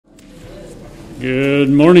Good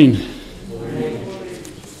morning.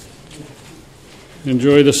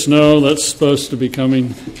 Enjoy the snow that's supposed to be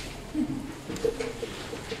coming.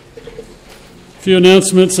 A few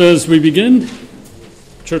announcements as we begin.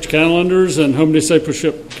 Church calendars and home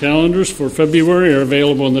discipleship calendars for February are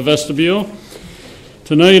available in the vestibule.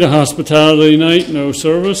 Tonight, a hospitality night, no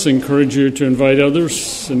service. Encourage you to invite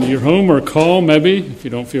others into your home or call, maybe, if you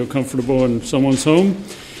don't feel comfortable in someone's home.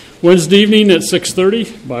 Wednesday evening at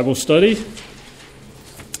 6:30, Bible study.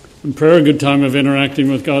 And prayer, a good time of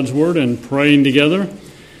interacting with God's Word and praying together.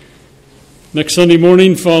 Next Sunday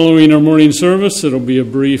morning, following our morning service, it'll be a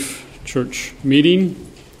brief church meeting.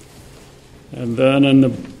 And then in the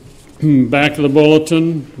back of the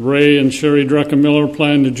bulletin, Ray and Sherry Druckenmiller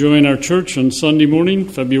plan to join our church on Sunday morning,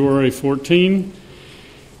 February 14.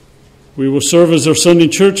 We will serve as our Sunday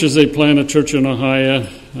church as they plan a church in Ohio,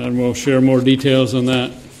 and we'll share more details on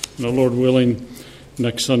that, the Lord willing,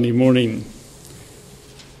 next Sunday morning.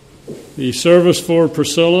 The service for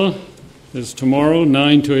Priscilla is tomorrow,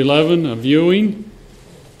 9 to 11, a viewing,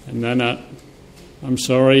 and then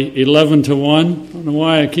 11 to 1. I don't know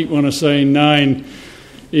why I keep wanting to say 9,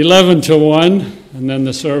 11 to 1, and then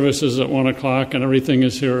the service is at 1 o'clock, and everything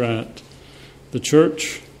is here at the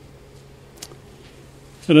church.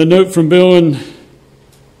 And a note from Bill and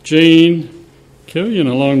Jane Killian,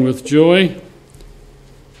 along with Joy.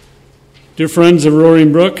 Dear friends of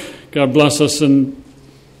Roaring Brook, God blesses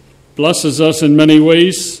us in many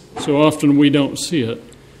ways. So often we don't see it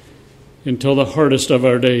until the hardest of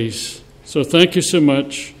our days. So thank you so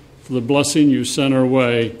much for the blessing you sent our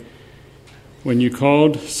way when you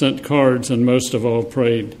called, sent cards, and most of all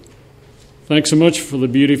prayed. Thanks so much for the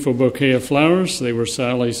beautiful bouquet of flowers. They were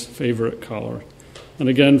Sally's favorite color. And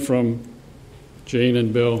again from Jane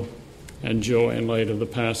and Bill and Joy in light of the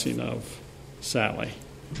passing of Sally.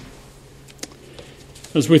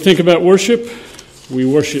 As we think about worship, we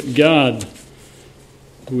worship God,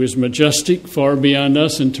 who is majestic, far beyond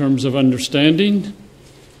us in terms of understanding.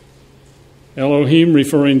 Elohim,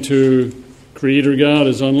 referring to Creator God,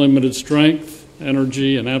 is unlimited strength,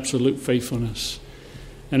 energy, and absolute faithfulness.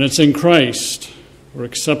 And it's in Christ. We're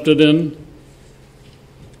accepted in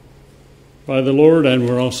by the Lord, and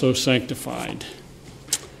we're also sanctified.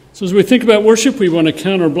 So as we think about worship, we want to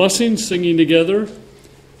count our blessings, singing together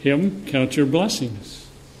hymn, Count Your Blessings.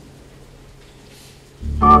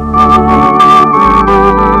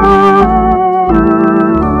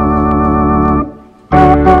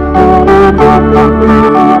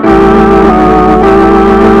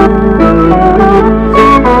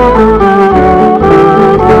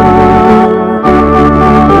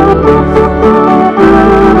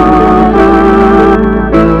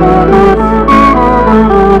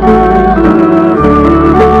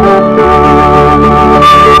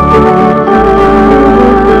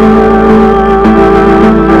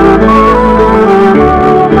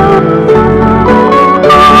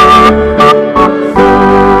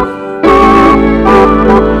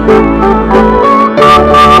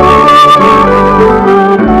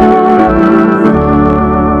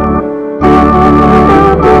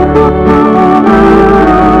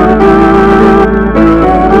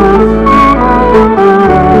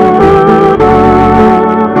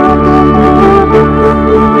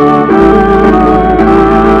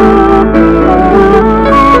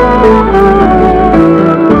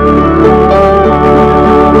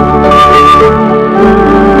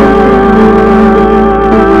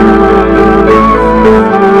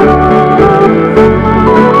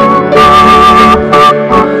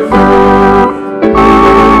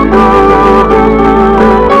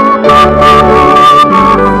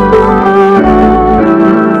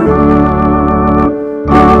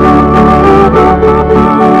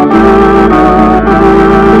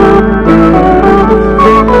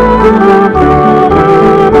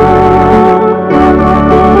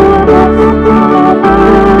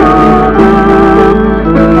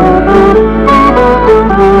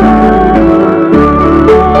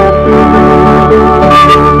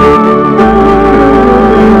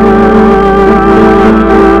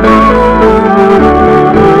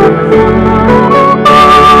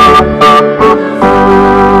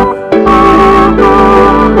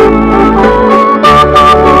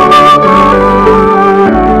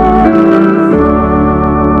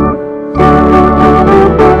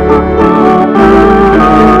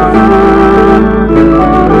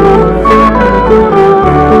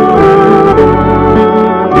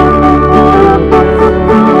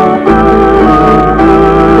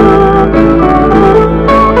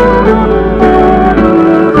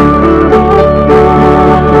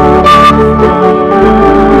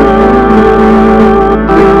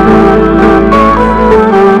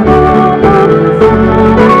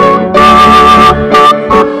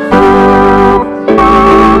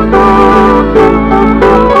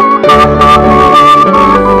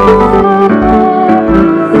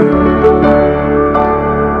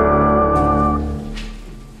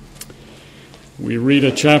 read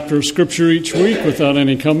a chapter of Scripture each week without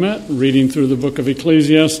any comment, reading through the book of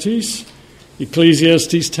Ecclesiastes.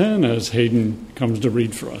 Ecclesiastes 10, as Hayden comes to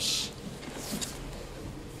read for us.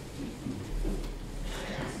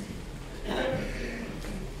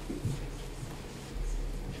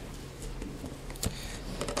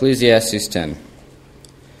 Ecclesiastes 10.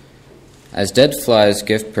 As dead flies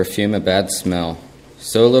give perfume a bad smell,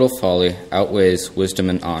 so little folly outweighs wisdom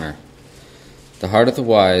and honor. The heart of the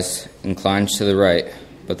wise inclines to the right,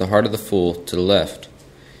 but the heart of the fool to the left.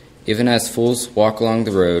 Even as fools walk along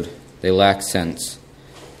the road, they lack sense.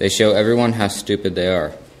 They show everyone how stupid they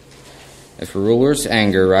are. If a ruler's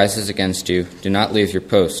anger rises against you, do not leave your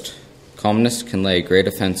post. Calmness can lay great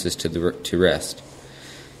offenses to rest.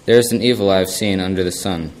 There is an evil I have seen under the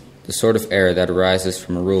sun, the sort of error that arises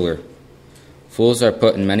from a ruler. Fools are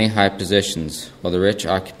put in many high positions, while the rich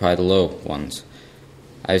occupy the low ones.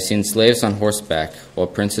 I have seen slaves on horseback, while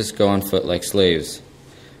princes go on foot like slaves.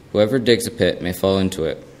 Whoever digs a pit may fall into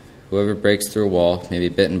it. Whoever breaks through a wall may be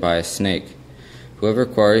bitten by a snake. Whoever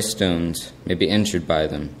quarries stones may be injured by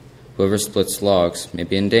them. Whoever splits logs may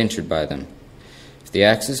be endangered by them. If the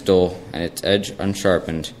axe is dull and its edge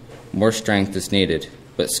unsharpened, more strength is needed,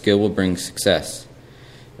 but skill will bring success.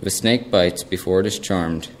 If a snake bites before it is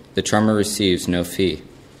charmed, the charmer receives no fee.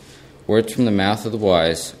 Words from the mouth of the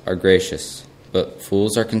wise are gracious, but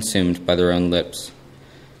fools are consumed by their own lips.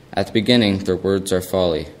 At the beginning their words are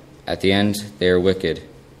folly. At the end they are wicked,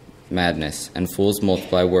 madness, and fools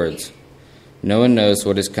multiply words. No one knows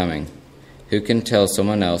what is coming. Who can tell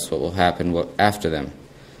someone else what will happen after them?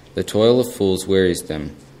 The toil of fools wearies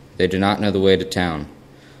them. They do not know the way to town.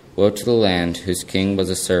 Woe to the land whose king was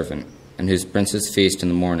a servant, and whose princes feast in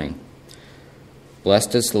the morning.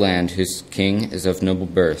 Blessed is the land whose king is of noble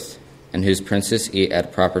birth, and whose princes eat at a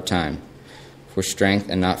proper time, for strength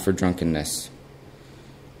and not for drunkenness.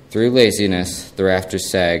 Through laziness the rafters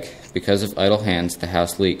sag, because of idle hands the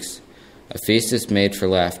house leaks. A feast is made for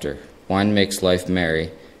laughter, wine makes life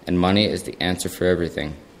merry, and money is the answer for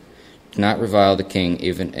everything. Do not revile the king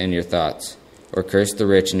even in your thoughts, or curse the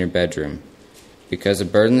rich in your bedroom, because a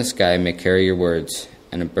bird in the sky may carry your words,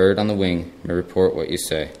 and a bird on the wing may report what you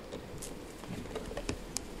say.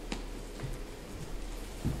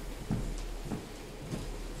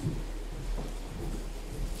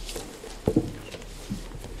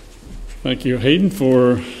 Thank you, Hayden,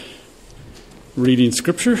 for reading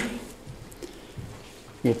Scripture.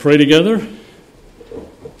 We'll pray together,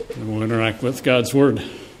 and we'll interact with God's Word.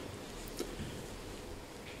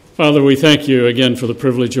 Father, we thank you again for the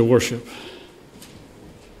privilege of worship.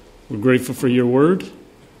 We're grateful for your Word.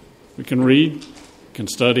 We can read, we can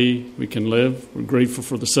study, we can live. We're grateful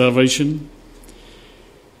for the salvation.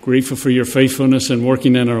 Grateful for your faithfulness in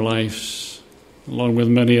working in our lives, along with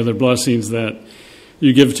many other blessings that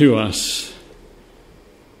you give to us.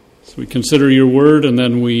 So we consider your word, and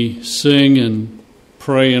then we sing and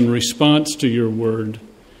pray in response to your word.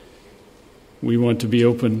 We want to be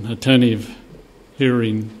open, attentive,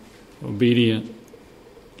 hearing, obedient,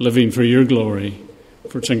 living for your glory.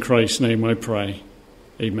 For it's in Christ's name I pray.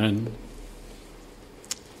 Amen.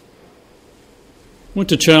 I want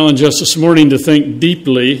to challenge us this morning to think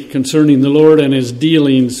deeply concerning the Lord and his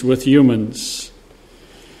dealings with humans.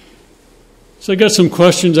 So I got some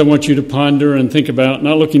questions I want you to ponder and think about,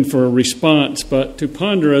 not looking for a response, but to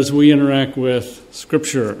ponder as we interact with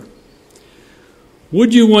Scripture.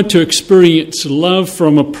 Would you want to experience love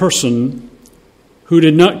from a person who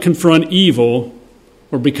did not confront evil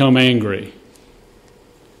or become angry?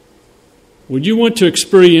 Would you want to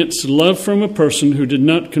experience love from a person who did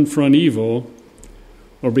not confront evil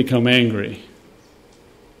or become angry?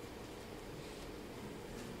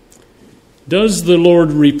 Does the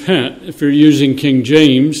Lord repent if you're using King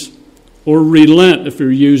James, or relent if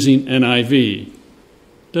you're using NIV?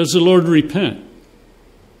 Does the Lord repent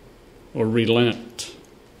or relent?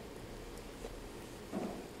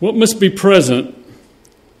 What must be present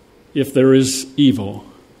if there is evil?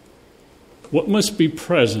 What must be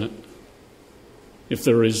present if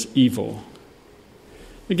there is evil?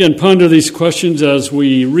 Again, ponder these questions as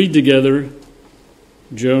we read together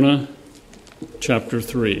Jonah chapter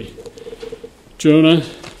 3. Jonah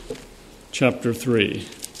chapter 3.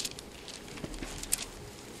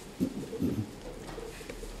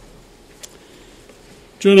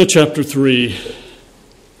 Jonah chapter 3.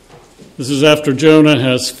 This is after Jonah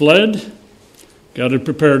has fled. God had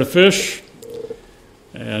prepared a fish,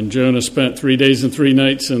 and Jonah spent 3 days and 3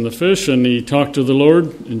 nights in the fish, and he talked to the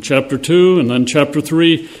Lord in chapter 2, and then chapter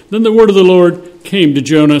 3. Then the word of the Lord came to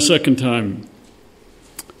Jonah a second time.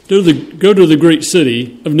 Go to the great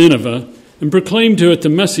city of Nineveh, and proclaim to it the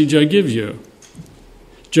message I give you.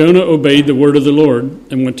 Jonah obeyed the word of the Lord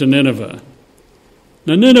and went to Nineveh.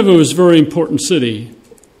 Now, Nineveh was a very important city.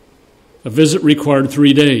 A visit required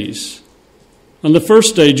 3 days. On the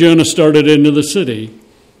first day, Jonah started into the city.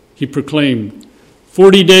 He proclaimed,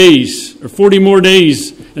 40 days, or 40 more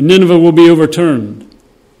days, and Nineveh will be overturned.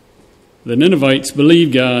 The Ninevites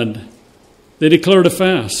believed God. They declared a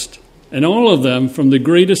fast, and all of them, from the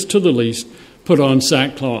greatest to the least, put on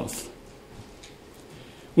sackcloth.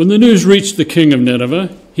 When the news reached the king of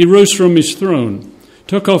Nineveh, he rose from his throne,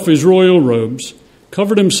 took off his royal robes,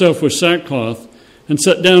 covered himself with sackcloth, and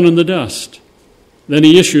sat down in the dust. Then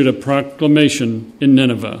he issued a proclamation in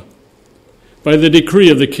Nineveh, by the decree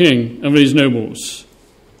of the king of his nobles.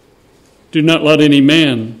 Do not let any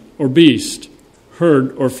man or beast,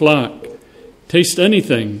 herd or flock, taste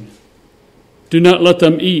anything. Do not let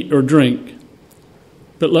them eat or drink,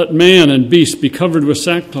 but let man and beast be covered with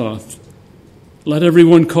sackcloth. Let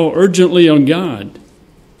everyone call urgently on God.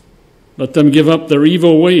 Let them give up their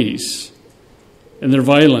evil ways and their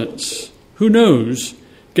violence. Who knows?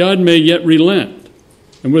 God may yet relent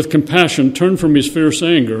and with compassion turn from his fierce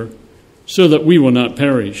anger so that we will not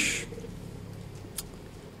perish.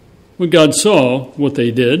 When God saw what they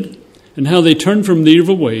did and how they turned from their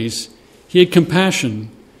evil ways, he had compassion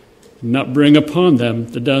and not bring upon them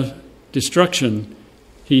the destruction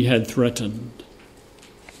he had threatened.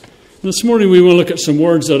 This morning we will look at some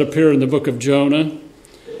words that appear in the book of Jonah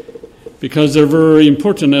because they're very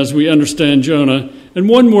important as we understand Jonah. And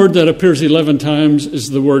one word that appears 11 times is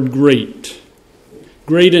the word great.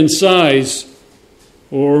 Great in size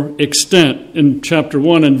or extent in chapter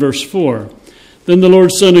 1 and verse 4. Then the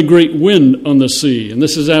Lord sent a great wind on the sea. And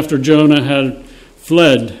this is after Jonah had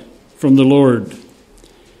fled from the Lord.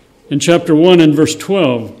 In chapter 1 and verse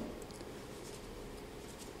 12,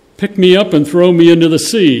 pick me up and throw me into the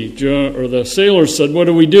sea. The sailors said, what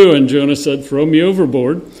do we do? And Jonah said, throw me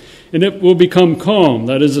overboard, and it will become calm.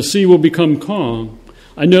 That is, the sea will become calm.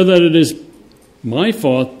 I know that it is my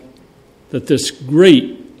fault that this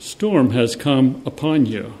great storm has come upon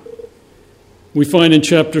you. We find in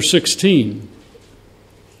chapter 16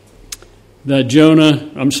 that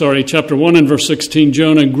chapter 1 and verse 16,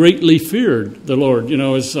 Jonah greatly feared the Lord.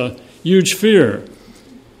 It's a huge fear.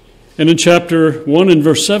 And in chapter 1 and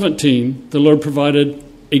verse 17, the Lord provided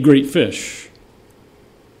a great fish.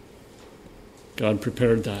 God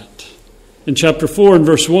prepared that. In chapter 4 and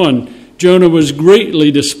verse 1, Jonah was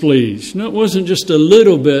greatly displeased. No, it wasn't just a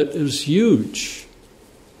little bit, it was huge.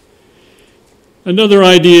 Another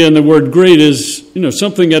idea in the word great is,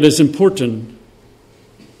 something that is important,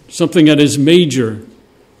 something that is major.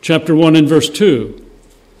 Chapter 1 and verse 2,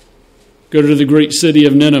 go to the great city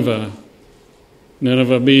of Nineveh.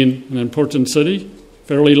 Nineveh being an important city,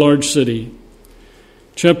 fairly large city.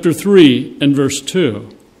 Chapter 3 and verse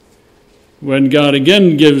 2, when God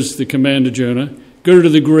again gives the command to Jonah, go to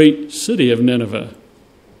the great city of Nineveh.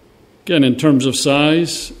 Again, in terms of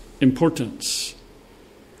size, importance.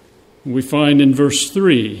 We find in verse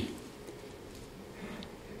 3,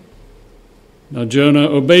 now Jonah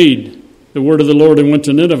obeyed the word of the Lord and went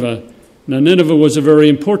to Nineveh. Now Nineveh was a very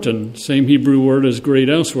important, same Hebrew word as great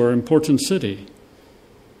elsewhere, important city.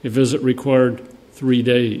 A visit required 3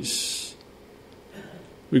 days.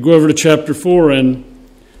 We go over to chapter 4 and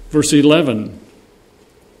verse 11.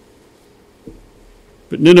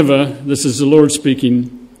 But Nineveh, this is the Lord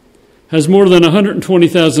speaking, has more than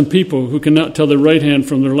 120,000 people who cannot tell their right hand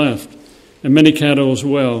from their left, and many cattle as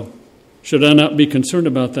well. Should I not be concerned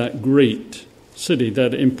about that great city,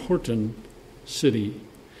 that important city?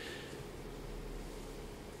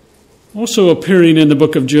 Also appearing in the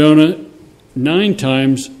book of Jonah 9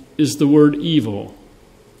 times is the word evil.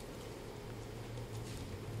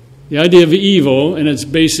 The idea of evil, in its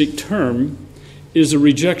basic term, is a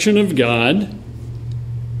rejection of God.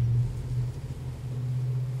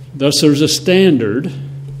 Thus, there's a standard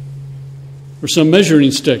or some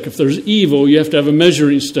measuring stick. If there's evil, you have to have a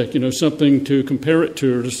measuring stick, something to compare it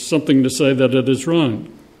to or something to say that it is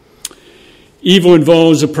wrong. Evil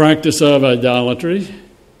involves the practice of idolatry,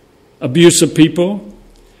 abuse of people,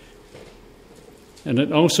 and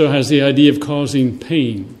it also has the idea of causing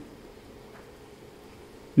pain.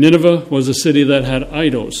 Nineveh was a city that had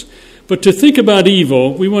idols. But to think about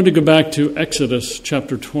evil, we want to go back to Exodus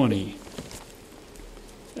chapter 20.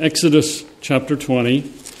 Exodus chapter 20,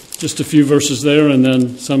 just a few verses there and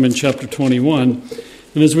then some in chapter 21.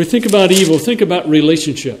 And as we think about evil, think about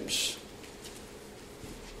relationships.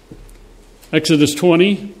 Exodus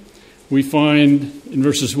 20, we find in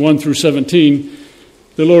verses 1 through 17,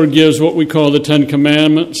 the Lord gives what we call the 10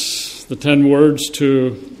 Commandments, the 10 words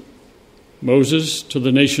to Moses, to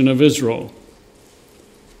the nation of Israel.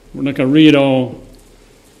 We're not going to read all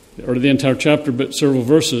or the entire chapter, but several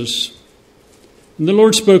verses. And the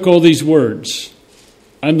Lord spoke all these words.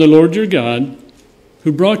 I'm the Lord your God,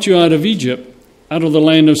 who brought you out of Egypt, out of the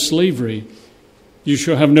land of slavery. You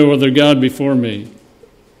shall have no other God before me.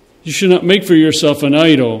 You shall not make for yourself an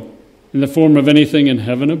idol in the form of anything in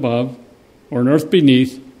heaven above, or on earth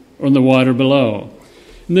beneath, or in the water below.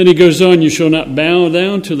 And then he goes on, you shall not bow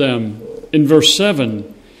down to them. In verse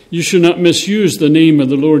 7, you shall not misuse the name of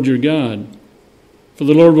the Lord your God, for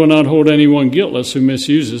the Lord will not hold anyone guiltless who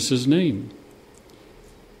misuses his name.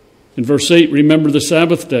 In verse 8, remember the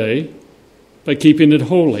Sabbath day by keeping it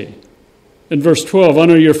holy. In verse 12,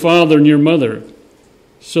 honor your father and your mother,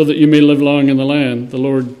 so that you may live long in the land the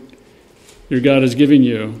Lord your God is giving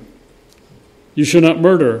you. You shall not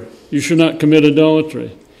murder. You shall not commit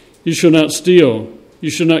adultery. You shall not steal. You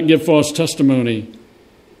shall not give false testimony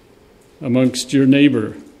amongst your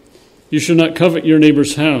neighbor. You shall not covet your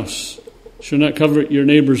neighbor's house. You shall not covet your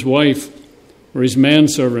neighbor's wife or his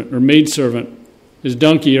manservant or maidservant, his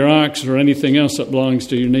donkey or ox or anything else that belongs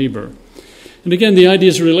to your neighbor. And again, the idea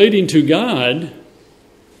is relating to God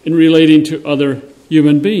and relating to other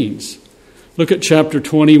human beings. Look at chapter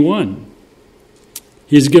 21.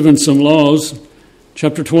 He's given some laws.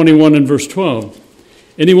 Chapter 21 and verse 12.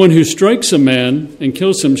 Anyone who strikes a man and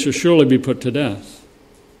kills him shall surely be put to death.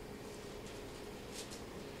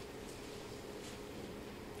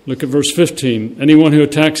 Look at verse 15. Anyone who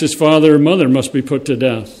attacks his father or mother must be put to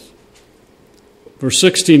death. Verse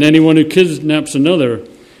 16. Anyone who kidnaps another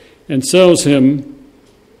and sells him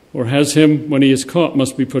or has him when he is caught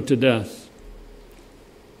must be put to death.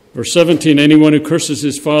 Verse 17. Anyone who curses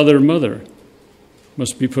his father or mother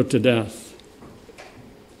must be put to death.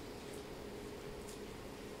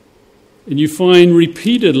 And you find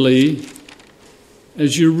repeatedly,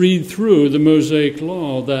 as you read through the Mosaic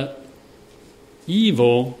Law, that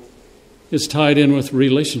evil is tied in with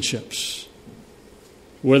relationships,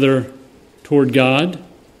 whether toward God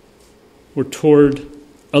or toward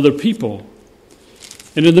other people.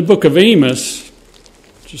 And in the book of Amos,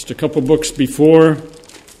 just a couple books before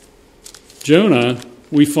Jonah,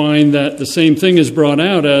 we find that the same thing is brought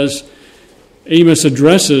out as Amos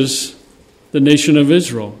addresses the nation of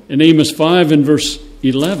Israel. In Amos 5 and verse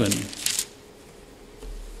 11,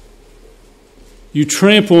 you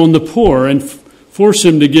trample on the poor and force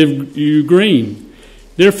him to give you grain.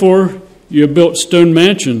 Therefore, you have built stone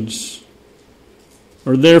mansions.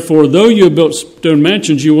 Or therefore, though you have built stone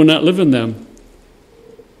mansions, you will not live in them.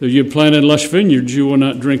 Though you have planted lush vineyards, you will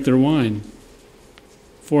not drink their wine.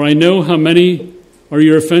 For I know how many are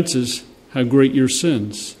your offenses, how great your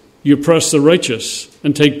sins. You oppress the righteous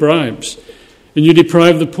and take bribes, and you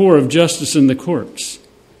deprive the poor of justice in the courts.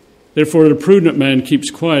 Therefore, the prudent man keeps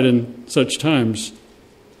quiet in such times,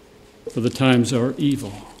 for the times are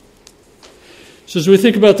evil. So as we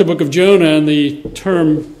think about the book of Jonah and the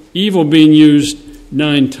term evil being used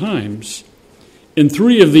 9 times, in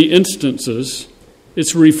 3 of the instances,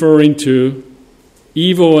 it's referring to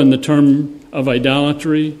evil in the term of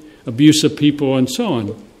idolatry, abuse of people, and so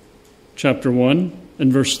on. Chapter 1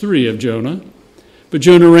 and verse 3 of Jonah. But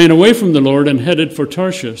Jonah ran away from the Lord and headed for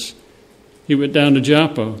Tarshish. He went down to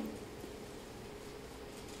Joppa,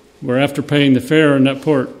 where after paying the fare in that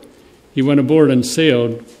port, he went aboard and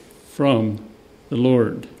sailed from the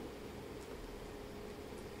Lord.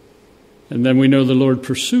 And then we know the Lord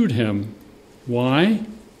pursued him. Why?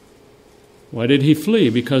 Why did he flee?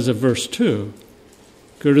 Because of verse 2.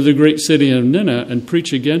 Go to the great city of Nineveh and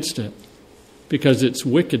preach against it, because its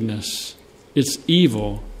wickedness, its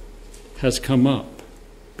evil, has come up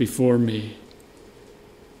before me.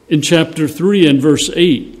 In chapter 3 and verse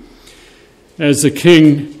 8, as the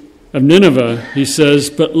king of Nineveh, he says,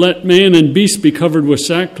 but let man and beast be covered with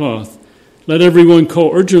sackcloth. Let everyone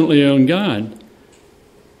call urgently on God.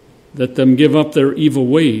 Let them give up their evil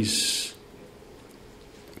ways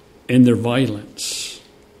and their violence.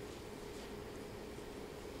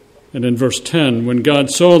 And in verse 10, when God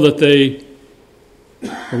saw that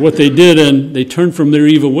what they did and they turned from their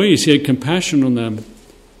evil ways, he had compassion on them,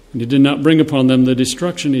 and he did not bring upon them the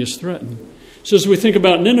destruction he has threatened. So as we think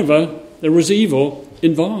about Nineveh, there was evil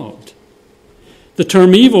involved. The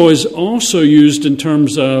term evil is also used in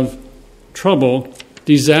terms of trouble,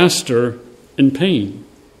 disaster, and pain.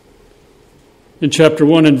 In chapter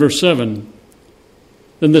 1 and verse 7,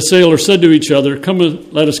 then the sailors said to each other, come,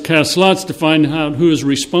 let us cast lots to find out who is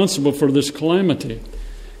responsible for this calamity.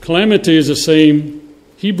 Calamity is the same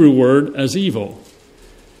Hebrew word as evil.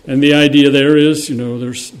 And the idea there is,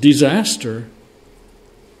 there's disaster.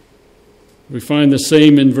 We find the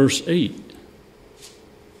same in verse 8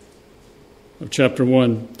 of chapter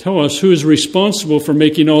 1. Tell us who is responsible for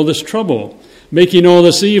making all this trouble. making all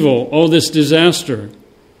this evil, all this disaster.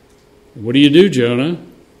 What do you do, Jonah?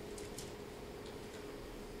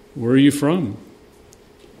 Where are you from?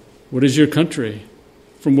 What is your country?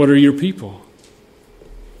 From what are your people?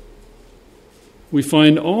 We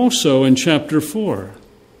find also in chapter 4,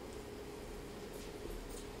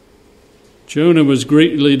 Jonah was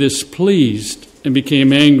greatly displeased and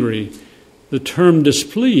became angry. The term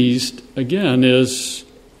displeased, again, is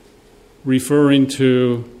referring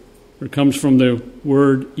to, or comes from the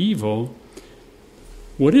word evil.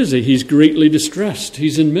 What is it? He's greatly distressed.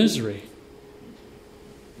 He's in misery.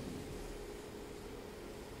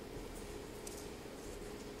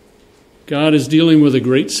 God is dealing with a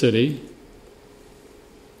great city.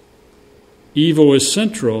 Evil is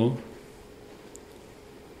central.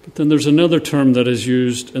 But then there's another term that is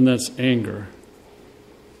used, and that's anger.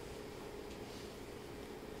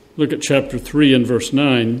 Look at chapter 3 and verse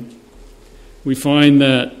 9. We find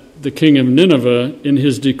that the king of Nineveh, in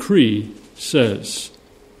his decree, says,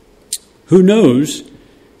 "Who knows,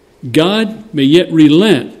 God may yet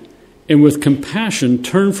relent and with compassion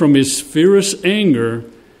turn from his fierce anger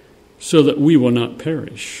so that we will not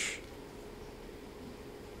perish."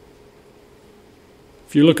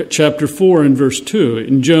 If you look at chapter 4 and verse 2,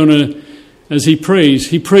 in Jonah, as he prays,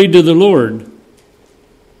 he prayed to the Lord,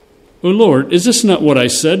 "O Lord, is this not what I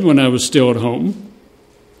said when I was still at home?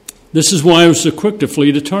 This is why I was so quick to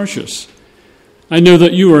flee to Tarshish. I know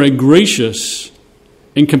that you are a gracious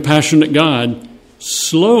and compassionate God,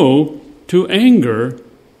 slow to anger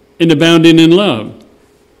and abounding in love,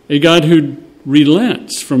 a God who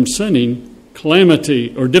relents from sending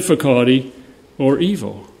calamity or difficulty or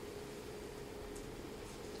evil."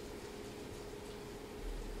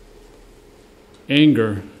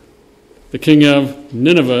 Anger. The king of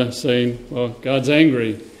Nineveh saying, well, God's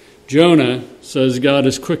angry. Jonah says God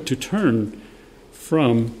is quick to turn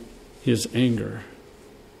from his anger.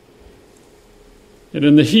 And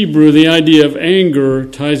in the Hebrew, the idea of anger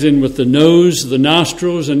ties in with the nose, the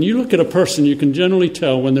nostrils, and you look at a person, you can generally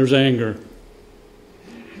tell when there's anger.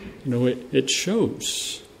 You know, it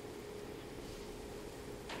shows.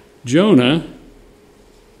 Jonah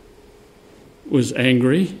was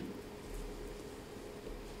angry.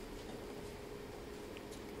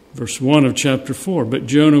 Verse 1 of chapter 4, "But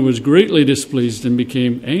Jonah was greatly displeased and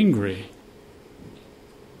became angry."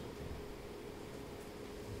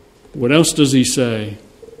 What else does he say?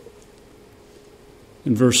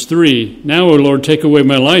 In verse 3, "Now, O Lord, take away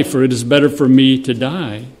my life, for it is better for me to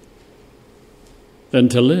die than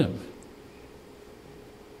to live."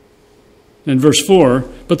 In verse 4,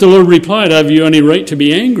 "But the Lord replied, have you any right to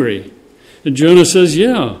be angry?" And Jonah says,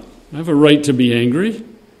 yeah, I have a right to be angry.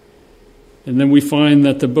 And then we find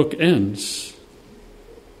that the book ends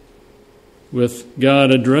with God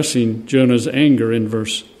addressing Jonah's anger in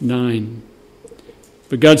verse 9.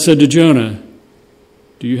 "But God said to Jonah,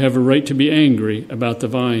 do you have a right to be angry about the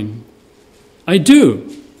vine?" "I do,"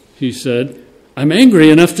 he said. "I'm angry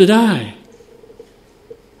enough to die."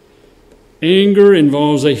 Anger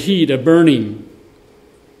involves a heat, a burning.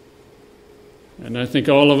 And I think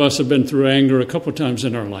all of us have been through anger a couple times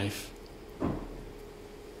in our life.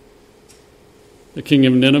 The king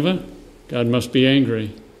of Nineveh, God must be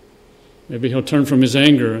angry. Maybe he'll turn from his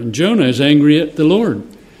anger. And Jonah is angry at the Lord,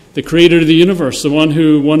 the creator of the universe, the one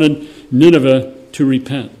who wanted Nineveh to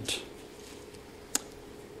repent.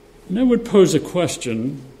 And I would pose a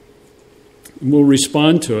question, and we'll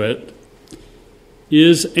respond to it.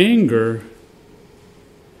 Is anger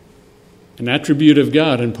an attribute of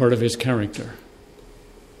God and part of his character?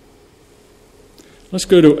 Let's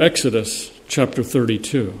go to Exodus chapter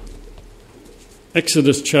 32.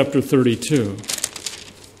 Exodus chapter 32.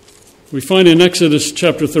 We find in Exodus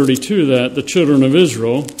chapter 32 that the children of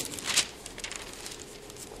Israel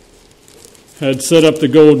had set up the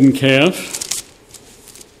golden calf.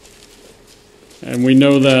 And we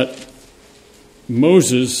know that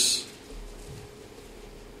Moses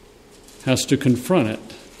has to confront it.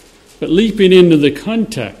 But leaping into the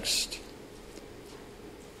context,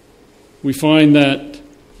 we find that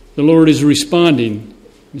the Lord is responding.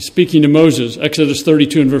 He's speaking to Moses, Exodus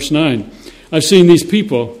 32 and verse 9. "I've seen these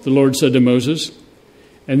people," the Lord said to Moses,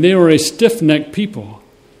 "and they are a stiff-necked people.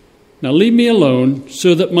 Now leave me alone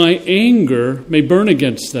so that my anger may burn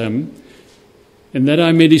against them and that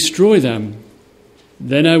I may destroy them.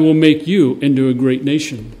 Then I will make you into a great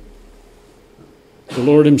nation." The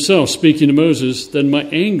Lord himself speaking to Moses, that my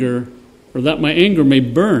anger may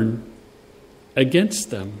burn against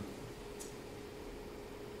them.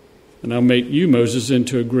 And I'll make you, Moses,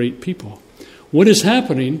 into a great people. What is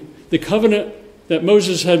happening? The covenant that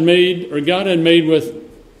Moses had made, or God had made with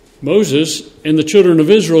Moses and the children of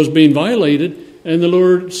Israel is being violated, and the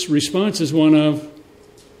Lord's response is one of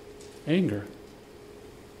anger.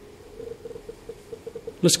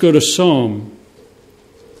 Let's go to Psalm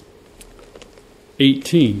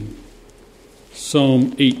 18.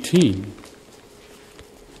 Psalm 18.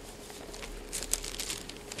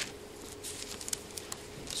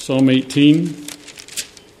 Psalm 18,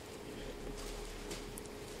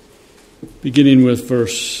 beginning with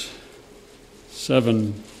verse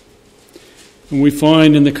 7. And we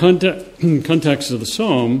find in the context of the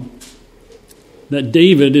psalm that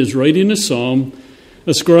David is writing a psalm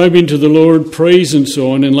ascribing to the Lord praise and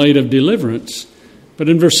so on in light of deliverance. But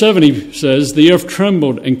in verse 7 he says, the earth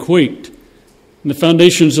trembled and quaked, and the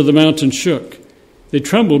foundations of the mountain shook. They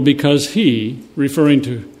trembled because he, referring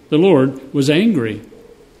to the Lord, was angry.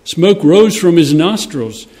 Smoke rose from his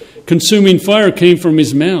nostrils. Consuming fire came from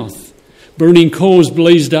his mouth. Burning coals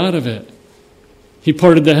blazed out of it. He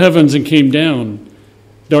parted the heavens and came down.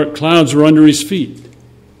 Dark clouds were under his feet.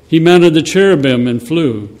 He mounted the cherubim and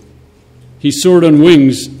flew. He soared on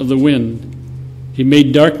wings of the wind. He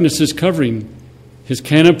made darkness his covering, his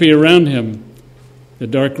canopy around him, the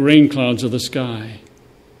dark rain clouds of the sky.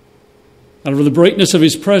 Out of the brightness of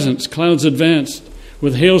his presence, clouds advanced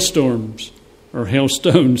with hailstorms, or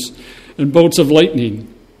hailstones, and bolts of lightning.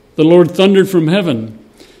 The Lord thundered from heaven.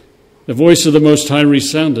 The voice of the Most High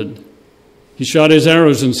resounded. He shot his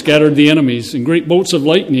arrows and scattered the enemies, and great bolts of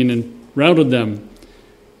lightning and routed them.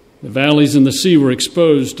 The valleys and the sea were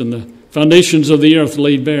exposed, and the foundations of the earth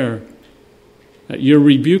laid bare. At your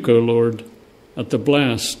rebuke, O Lord, at the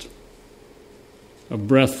blast of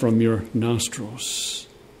breath from your nostrils.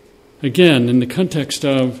 Again, in the context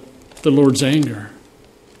of the Lord's anger.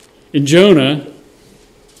 In Jonah,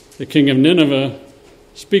 the king of Nineveh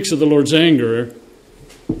speaks of the Lord's anger,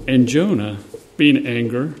 and Jonah being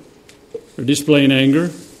anger, or displaying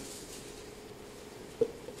anger.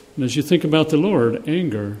 And as you think about the Lord,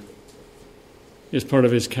 anger is part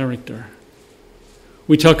of his character.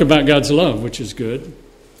 We talk about God's love, which is good,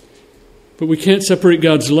 but we can't separate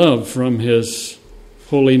God's love from his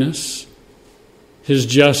holiness, his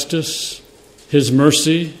justice, his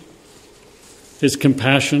mercy, his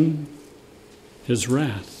compassion, his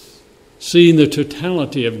wrath, seeing the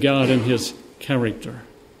totality of God and his character.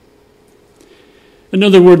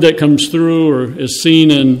 Another word that comes through or is seen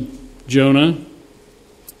in Jonah,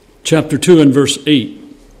 chapter 2 and verse 8.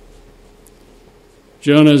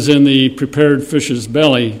 Jonah is in the prepared fish's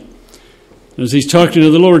belly. As he's talking to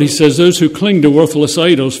the Lord, he says, those who cling to worthless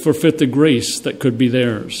idols forfeit the grace that could be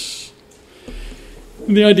theirs.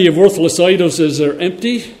 And the idea of worthless idols is they're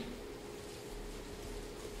empty,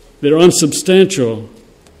 they're unsubstantial,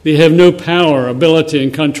 they have no power, ability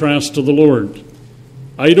in contrast to the Lord.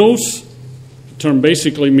 Idols, the term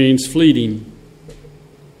basically means fleeting,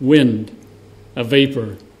 wind, a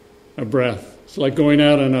vapor, a breath. It's like going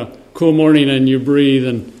out on a cool morning and you breathe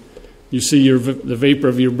and you see the vapor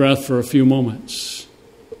of your breath for a few moments.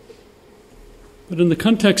 But in the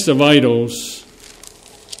context of idols,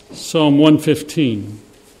 Psalm 115,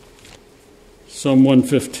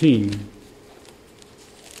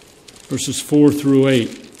 verses 4 through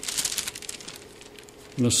 8.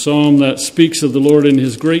 And a psalm that speaks of the Lord and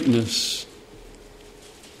his greatness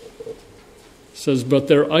says, but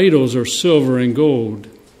their idols are silver and gold,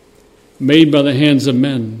 made by the hands of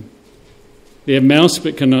men. They have mouths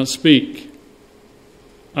but cannot speak,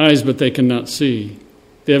 eyes but they cannot see.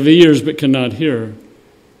 They have ears but cannot hear,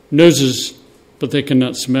 noses but they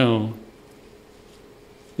cannot smell.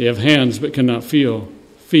 They have hands but cannot feel,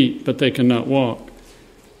 feet but they cannot walk,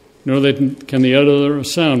 nor can they utter a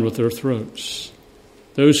sound with their throats.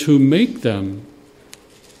 Those who make them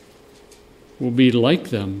will be like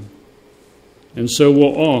them, and so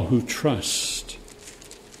will all who trust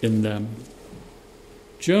in them.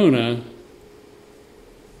 Jonah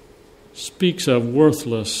speaks of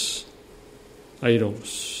worthless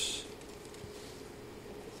idols.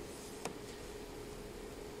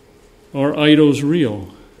 Are idols real?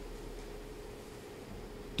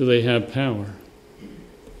 Do they have power?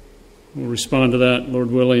 We'll respond to that,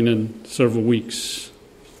 Lord willing, in several weeks.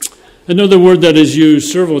 Another word that is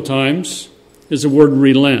used several times is the word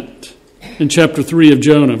relent. In chapter 3 of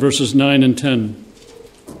Jonah, verses 9 and 10.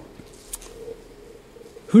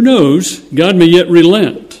 Who knows, God may yet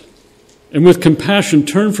relent, and with compassion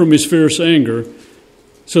turn from his fierce anger,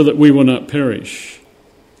 so that we will not perish.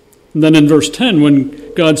 And then in verse 10,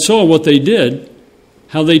 when God saw what they did,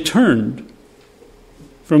 how they turned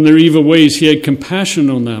from their evil ways, he had compassion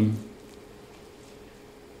on them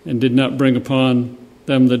and did not bring upon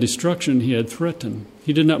them the destruction he had threatened.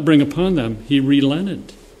 He did not bring upon them. He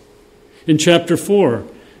relented. In chapter 4,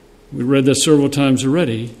 We read this several times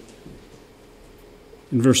already.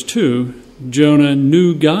 In verse 2, Jonah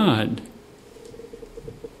knew God.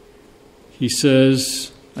 He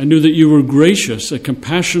says, I knew that you were gracious, a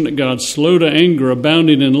compassionate God, slow to anger,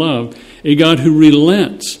 abounding in love, a God who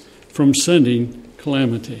relents from sending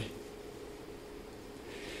calamity.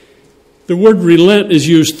 The word relent is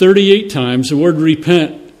used 38 times. The word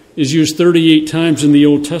repent is used 38 times in the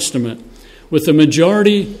Old Testament, with the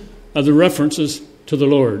majority of the references to the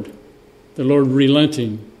Lord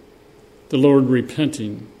relenting, the Lord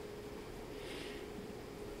repenting.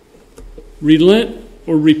 Relent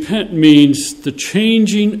or repent means the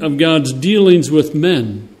changing of God's dealings with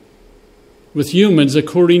men, with humans,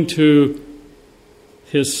 according to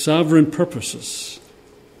his sovereign purposes.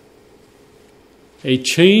 A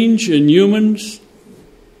change in humans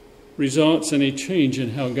results in a change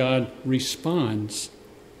in how God responds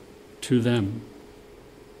to them.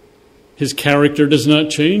 His character does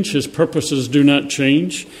not change. His purposes do not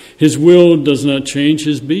change. His will does not change.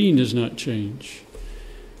 His being does not change.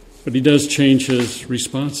 But he does change his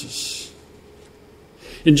responses.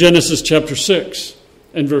 In Genesis chapter 6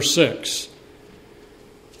 and verse 6,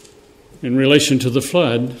 in relation to the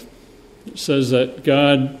flood, it says that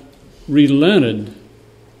God repented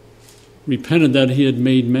that he had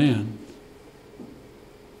made man.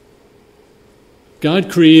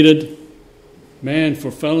 God created man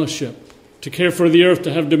for fellowship, to care for the earth,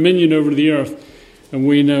 to have dominion over the earth. And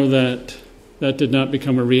we know that that did not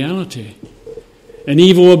become a reality. And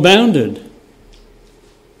evil abounded.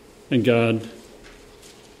 And God,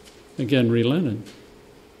 again, relented.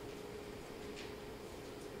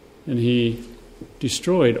 And he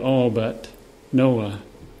destroyed all but Noah,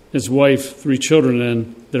 his wife, 3 children,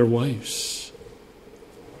 and their wives.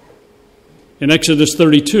 In Exodus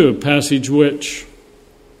 32, a passage which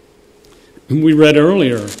we read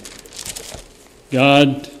earlier,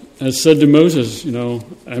 God has said to Moses,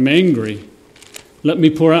 I'm angry. Let me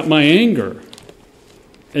pour out my anger.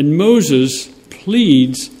 And Moses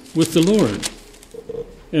pleads with the Lord.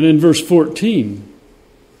 And in verse 14,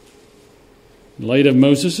 in light of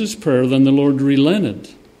Moses' prayer, then the Lord relented.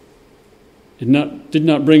 It did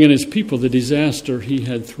not bring on his people the disaster he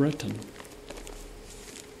had threatened.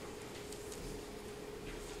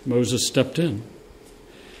 Moses stepped in.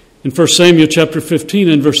 In 1 Samuel chapter 15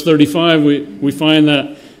 and verse 35, we find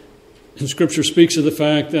that and Scripture speaks of the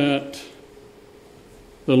fact that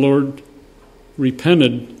the Lord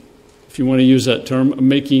repented, if you want to use that term, of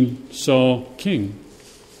making Saul king.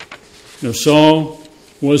 Saul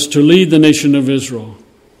was to lead the nation of Israel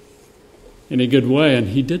in a good way, and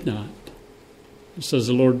he did not. It says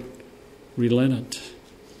the Lord relented.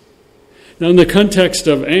 Now, in the context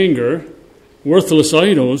of anger, worthless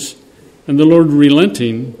idols, and the Lord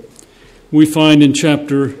relenting, we find in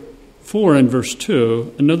chapter 4 and verse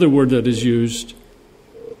 2 another word that is used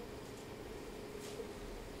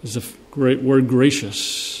is the great word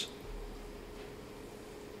gracious.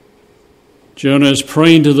 Jonah is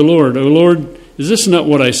praying to the Lord, O Lord, is this not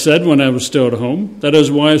what I said when I was still at home? That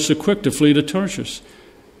is why I was so quick to flee to Tarshish.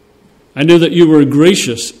 I knew that you were a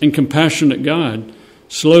gracious and compassionate God,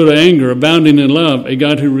 slow to anger, abounding in love, a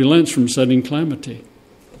God who relents from sending calamity.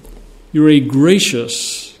 You're a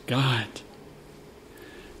gracious God.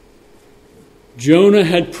 Jonah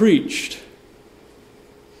had preached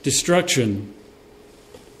destruction,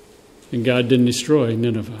 and God didn't destroy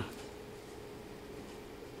Nineveh.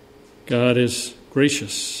 God is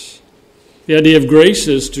gracious. The idea of grace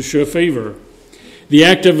is to show favor, the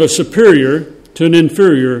act of a superior to an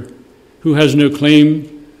inferior who has no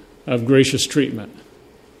claim of gracious treatment.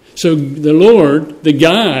 So the Lord, the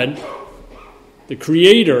God, the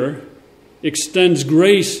Creator, extends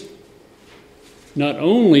grace not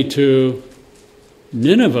only to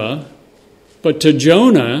Nineveh, but to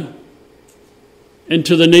Jonah and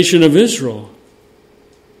to the nation of Israel.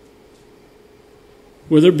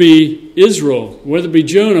 Whether it be Israel, whether it be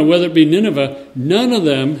Jonah, whether it be Nineveh, none of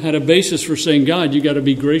them had a basis for saying, God, you got to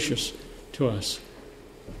be gracious to us.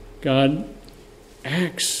 God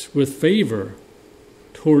acts with favor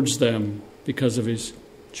towards them because of his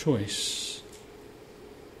choice.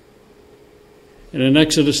 And in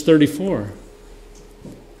Exodus 34,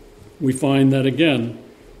 we find that again,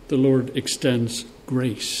 the Lord extends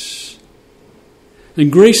grace.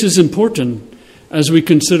 And grace is important as we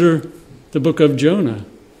consider the book of Jonah,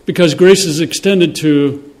 because grace is extended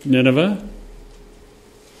to Nineveh,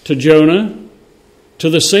 to Jonah, to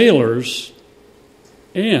the sailors,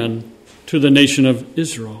 and to the nation of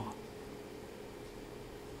Israel.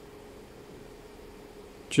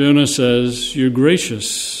 Jonah says, you're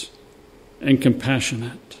gracious and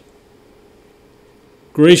compassionate.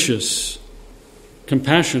 Gracious,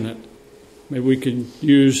 compassionate. Maybe we could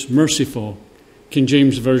use merciful. King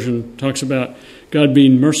James Version talks about God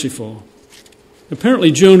being merciful. Apparently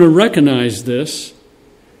Jonah recognized this,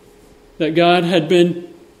 that God had been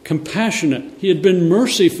compassionate. He had been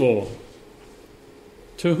merciful.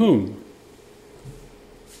 To whom?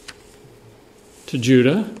 To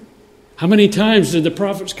Judah. How many times did the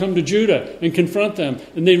prophets come to Judah and confront them,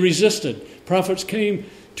 and they resisted? Prophets came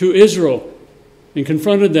to Israel and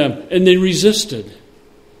confronted them, and they resisted.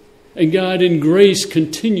 And God in grace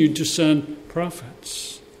continued to send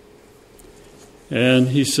prophets. And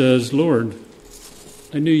he says, Lord,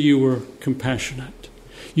 I knew you were compassionate.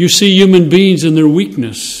 You see human beings in their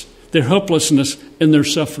weakness, their helplessness, and their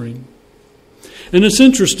suffering. And it's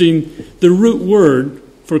interesting, the root word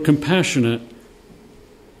for compassionate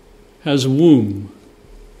has womb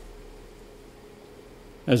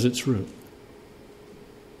as its root.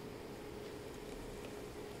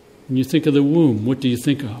 When you think of the womb, what do you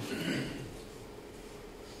think of?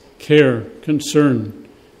 Care, concern,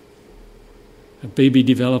 a baby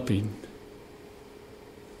developing.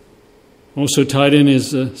 Also tied in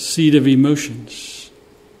is the seed of emotions.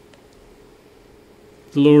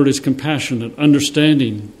 The Lord is compassionate,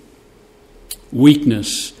 understanding,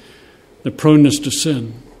 weakness, the proneness to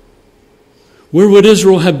sin. Where would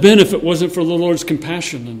Israel have been if it wasn't for the Lord's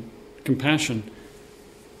compassion?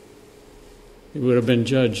 It would have been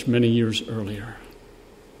judged many years earlier.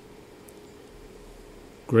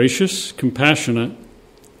 Gracious, compassionate,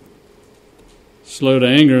 slow to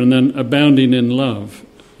anger, and then abounding in love.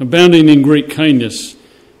 Abounding in great kindness,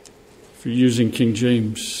 if you're using King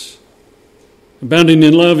James. Abounding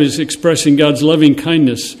in love is expressing God's loving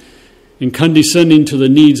kindness and condescending to the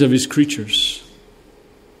needs of his creatures.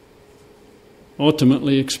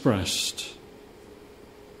 Ultimately expressed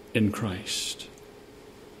in Christ.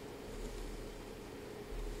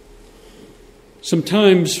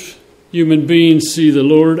 Sometimes human beings see the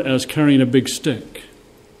Lord as carrying a big stick,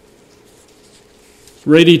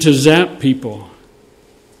 ready to zap people.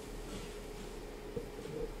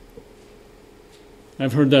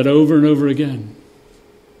 I've heard that over and over again.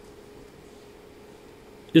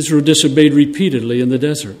 Israel disobeyed repeatedly in the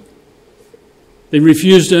desert. They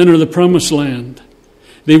refused to enter the promised land.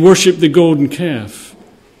 They worshiped the golden calf.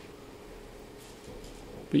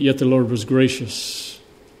 But yet the Lord was gracious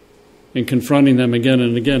in confronting them again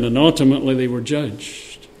and again, and ultimately they were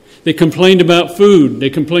judged. They complained about food. They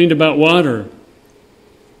complained about water.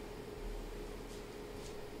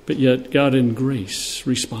 But yet God in grace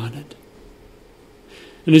responded.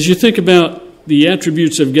 And as you think about the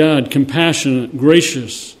attributes of God, compassionate,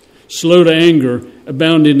 gracious, slow to anger,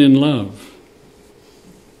 abounding in love,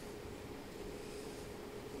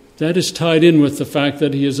 that is tied in with the fact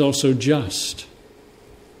that he is also just.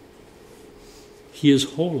 He is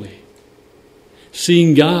holy.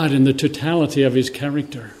 Seeing God in the totality of his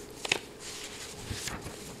character.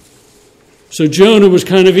 So Jonah was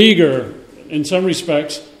kind of eager, in some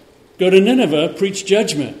respects, go to Nineveh, preach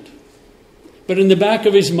judgment. But in the back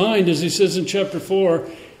of his mind, as he says in chapter 4,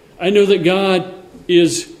 I know that God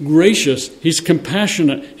is gracious. He's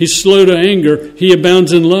compassionate. He's slow to anger. He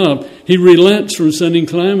abounds in love. He relents from sending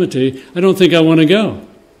calamity. I don't think I want to go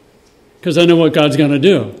because I know what God's going to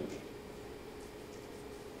do.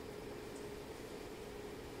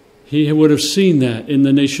 He would have seen that in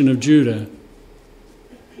the nation of Judah,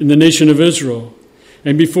 in the nation of Israel.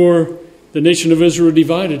 And before the nation of Israel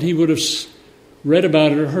divided, he would have read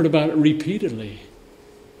about it or heard about it repeatedly,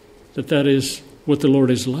 that is what the Lord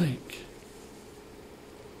is like.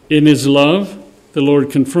 In his love, the Lord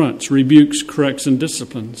confronts, rebukes, corrects, and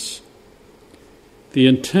disciplines. The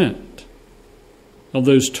intent of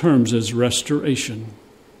those terms is restoration.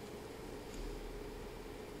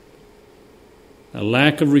 A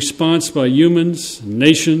lack of response by humans,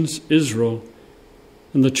 nations, Israel,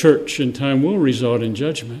 and the church in time will result in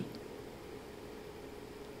judgment.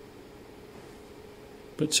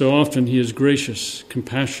 But so often he is gracious,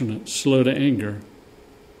 compassionate, slow to anger,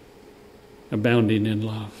 abounding in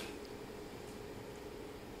love.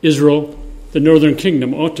 Israel, the northern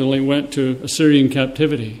kingdom, ultimately went to Assyrian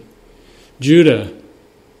captivity. Judah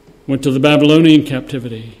went to the Babylonian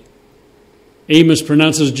captivity. Amos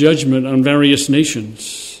pronounces judgment on various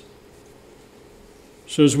nations.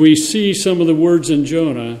 So as we see some of the words in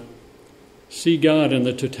Jonah, see God in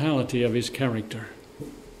the totality of his character.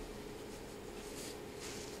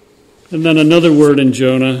 And then another word in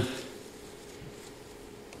Jonah,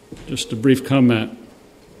 just a brief comment,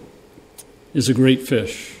 is a great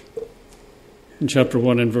fish. In chapter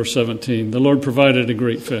 1 and verse 17, the Lord provided a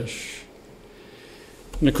great fish.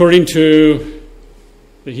 And according to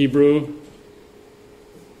the Hebrew,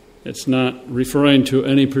 It's not referring to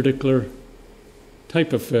any particular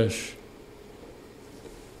type of fish.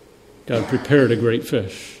 God prepared a great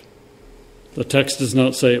fish. The text does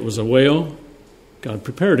not say it was a whale. God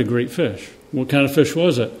prepared a great fish. What kind of fish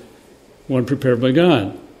was it? One prepared by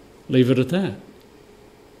God. Leave it at that.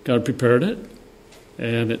 God prepared it,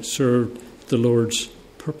 and it served the Lord's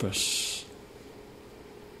purpose.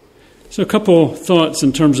 So a couple thoughts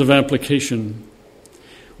in terms of application.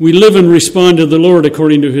 We live and respond to the Lord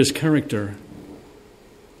according to his character,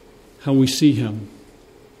 how we see him.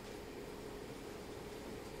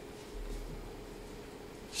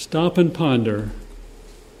 Stop and ponder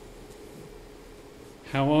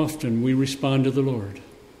how often we respond to the Lord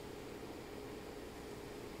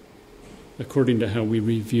according to how we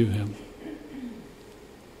review him.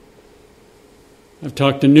 I've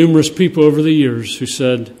talked to numerous people over the years who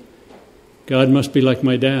said, God must be like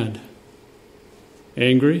my dad.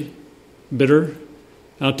 Angry, bitter,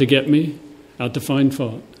 out to get me, out to find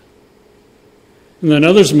fault. And then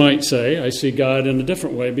others might say, I see God in a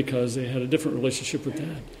different way because they had a different relationship with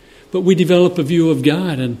Dad. But we develop a view of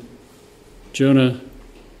God, and Jonah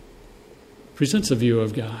presents a view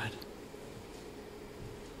of God.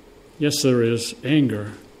 Yes, there is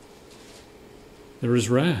anger. There is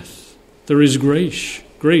wrath. There is grace.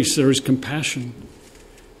 There is compassion.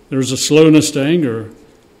 There is a slowness to anger.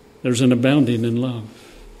 There's an abounding in love.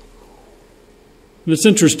 And it's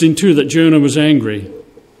interesting, too, that Jonah was angry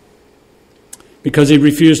because he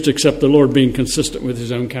refused to accept the Lord, being consistent with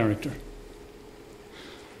his own character.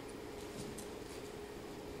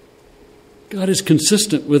 God is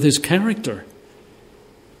consistent with his character.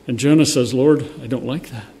 And Jonah says, Lord, I don't like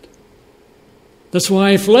that. That's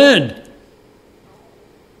why I fled.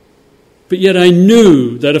 But yet I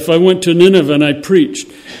knew that if I went to Nineveh and I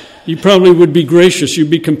preached, you probably would be gracious, you'd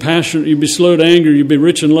be compassionate, you'd be slow to anger, you'd be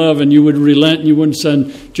rich in love, and you would relent and you wouldn't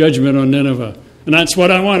send judgment on Nineveh. And that's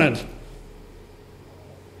what I wanted.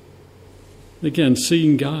 Again,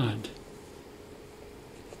 seeing God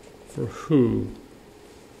for who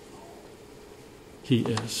he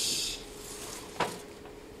is.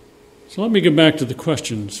 So let me get back to the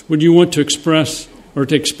questions. Would you want to express or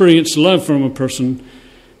to experience love from a person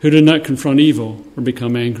who did not confront evil or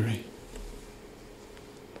become angry?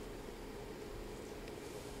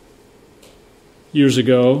 Years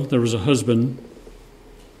ago, there was a husband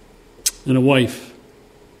and a wife.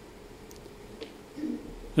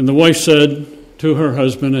 And the wife said to her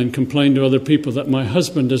husband and complained to other people that my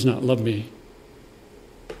husband does not love me.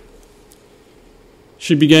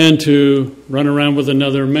 She began to run around with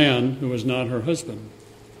another man who was not her husband.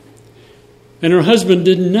 And her husband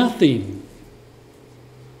did nothing.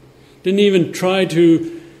 Didn't even try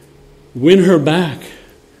to win her back.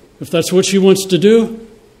 If that's what she wants to do,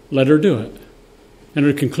 let her do it. And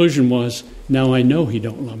her conclusion was, now I know he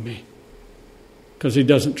don't love me because he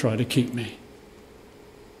doesn't try to keep me.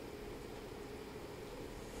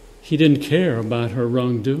 He didn't care about her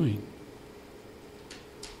wrongdoing.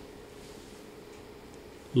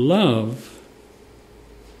 Love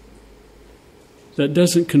that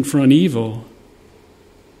doesn't confront evil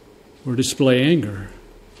or display anger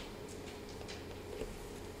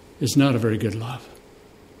is not a very good love.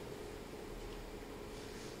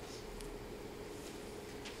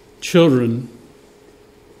 Children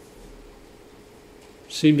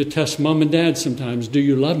seem to test mom and dad sometimes. Do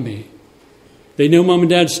you love me? They know mom and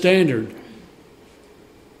dad's standard.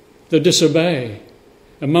 They'll disobey.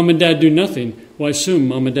 And mom and dad do nothing. Well, I assume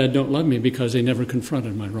mom and dad don't love me because they never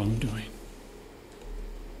confronted my wrongdoing.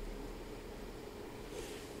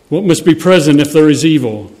 What must be present if there is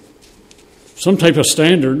evil? Some type of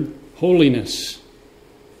standard, holiness.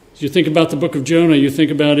 As you think about the book of Jonah, you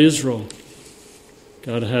think about Israel.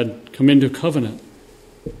 God had come into covenant.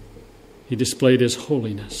 He displayed his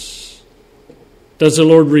holiness. Does the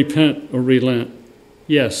Lord repent or relent?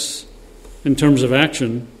 Yes, in terms of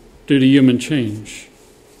action, due to human change.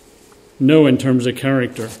 No, in terms of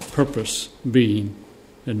character, purpose, being,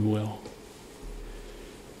 and will.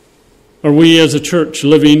 Are we as a church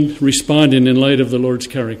living, responding in light of the Lord's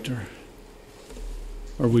character?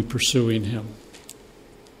 Are we pursuing him?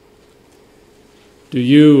 Do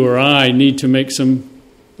you or I need to make some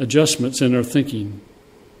adjustments in our thinking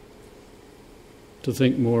to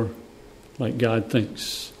think more like God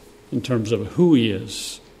thinks in terms of who he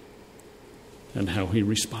is and how he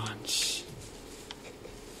responds?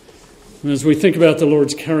 And as we think about the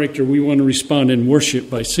Lord's character, we want to respond in worship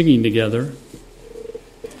by singing together,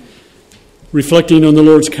 reflecting on the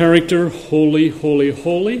Lord's character, holy, holy,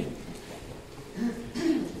 holy.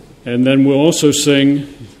 And then we'll also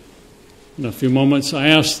sing in a few moments, I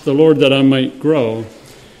ask the Lord that I might grow.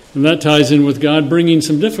 And that ties in with God bringing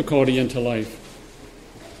some difficulty into life,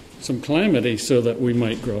 some calamity, so that we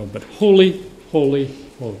might grow. But holy, holy,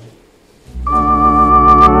 holy.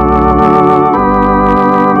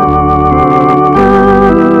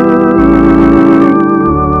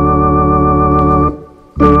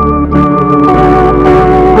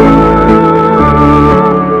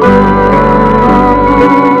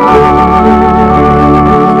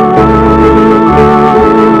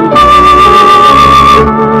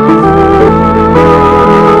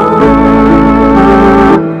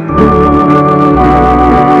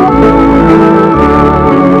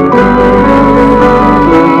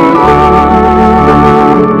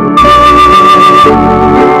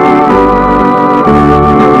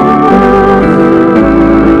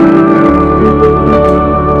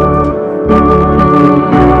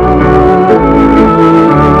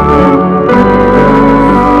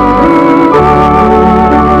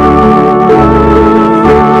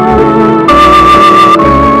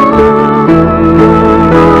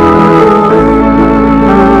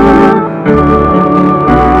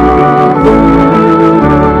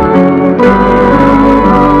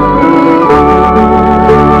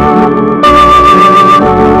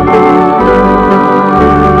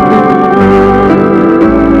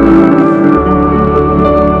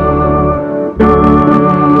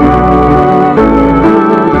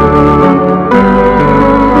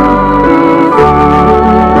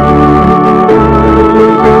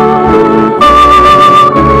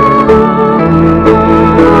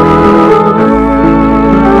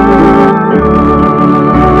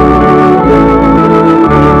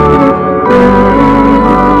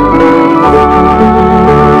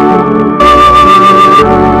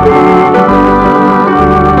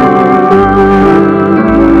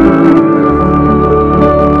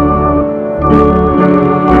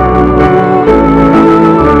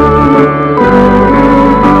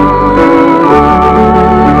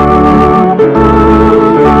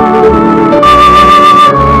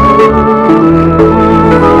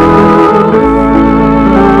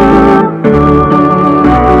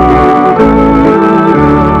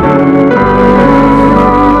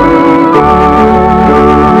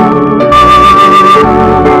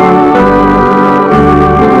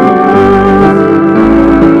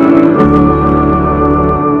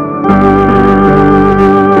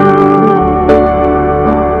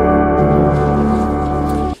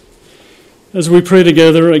 As we pray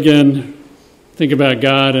together again, think about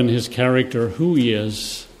God and his character, who he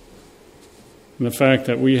is, and the fact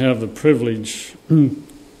that we have the privilege and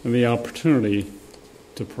the opportunity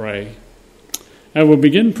to pray. I will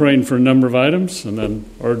begin praying for a number of items, and then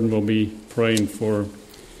Arden will be praying for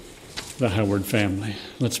the Howard family.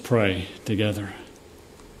 Let's pray together.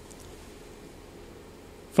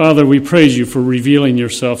 Father, we praise you for revealing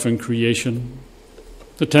yourself in creation,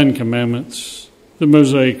 the Ten Commandments, the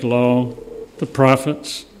Mosaic Law, the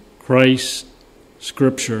prophets, Christ,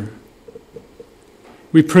 Scripture.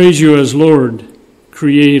 We praise you as Lord,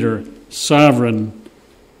 Creator, Sovereign,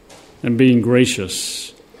 and being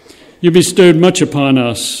gracious. You bestowed much upon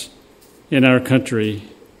us in our country: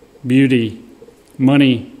 beauty,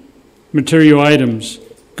 money, material items,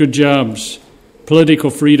 good jobs,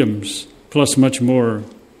 political freedoms, plus much more.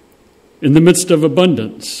 In the midst of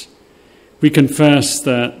abundance, we confess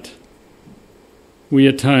that we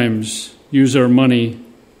at times use our money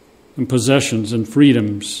and possessions and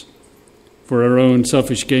freedoms for our own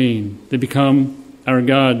selfish gain. They become our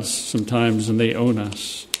gods sometimes, and they own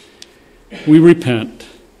us. We repent.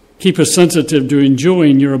 Keep us sensitive to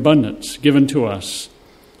enjoying your abundance given to us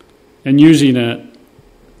and using it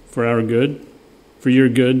for our good, for your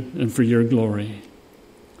good, and for your glory.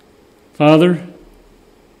 Father,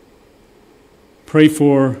 pray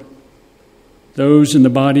for those in the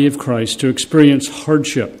body of Christ who experience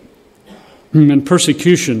hardship and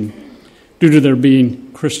persecution due to their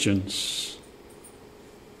being Christians.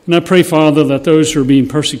 And I pray, Father, that those who are being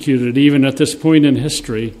persecuted, even at this point in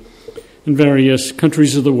history, in various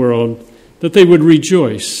countries of the world, that they would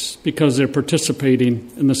rejoice because they're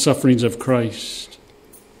participating in the sufferings of Christ.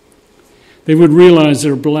 They would realize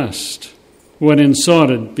they're blessed when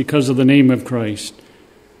insought because of the name of Christ,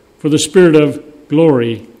 for the Spirit of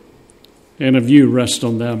glory and of you rest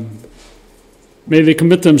on them. May they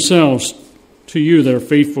commit themselves to you, their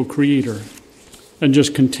faithful Creator, and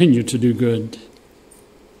just continue to do good.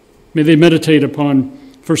 May they meditate upon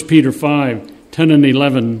 1 Peter 5:10 and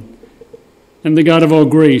 11, and the God of all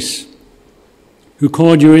grace, who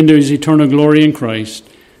called you into his eternal glory in Christ,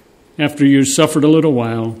 after you suffered a little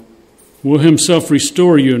while, will himself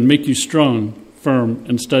restore you and make you strong, firm,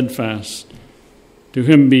 and steadfast. To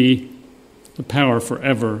him be the power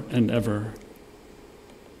forever and ever.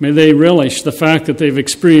 May they relish the fact that they've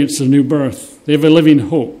experienced a new birth. They have a living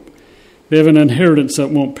hope. They have an inheritance that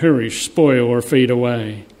won't perish, spoil, or fade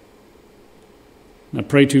away. And I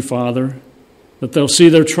pray to Father that they'll see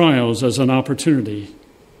their trials as an opportunity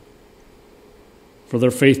for their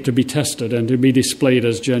faith to be tested and to be displayed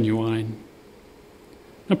as genuine.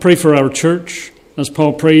 I pray for our church, as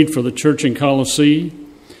Paul prayed for the church in Colossae,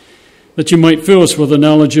 that you might fill us with the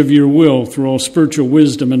knowledge of your will through all spiritual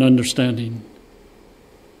wisdom and understanding.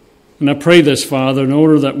 And I pray this, Father, in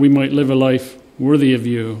order that we might live a life worthy of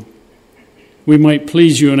you. We might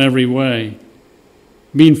please you in every way,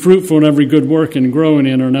 being fruitful in every good work and growing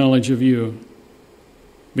in our knowledge of you,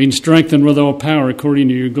 being strengthened with all power according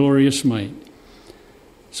to your glorious might,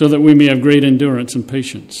 so that we may have great endurance and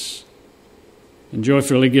patience, and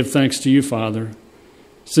joyfully give thanks to you, Father,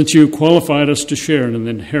 since you qualified us to share in the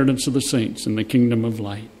inheritance of the saints in the kingdom of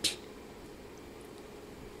light.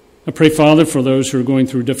 I pray, Father, for those who are going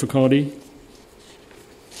through difficulty.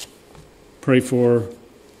 Pray for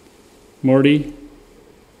Marty,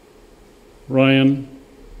 Ryan,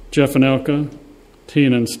 Jeff and Elka,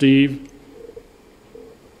 Tina and Steve,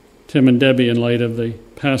 Tim and Debbie in light of the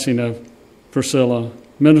passing of Priscilla.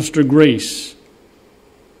 Minister grace,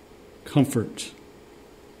 comfort.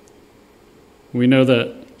 We know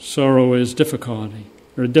that sorrow is difficult,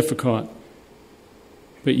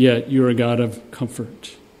 but yet you're a God of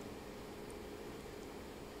comfort.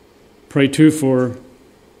 Pray too for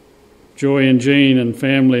Joy and Jane and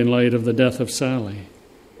family in light of the death of Sally.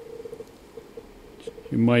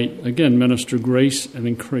 You might, again, minister grace and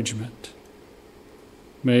encouragement.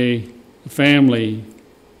 May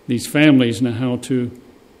these families know how to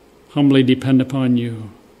humbly depend upon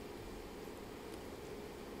you.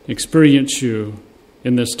 Experience you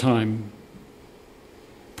in this time.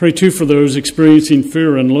 Pray too for those experiencing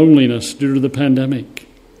fear and loneliness due to the pandemic.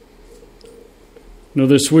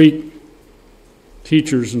 This week,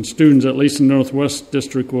 teachers and students, at least in the Northwest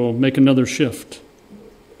District, will make another shift.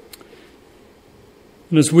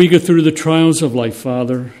 And as we go through the trials of life,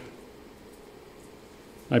 Father,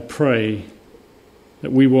 I pray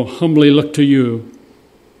that we will humbly look to you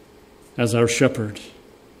as our shepherd.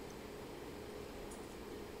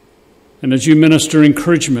 And as you minister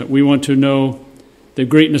encouragement, we want to know the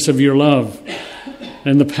greatness of your love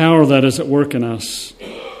and the power that is at work in us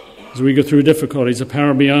as we go through difficulties, a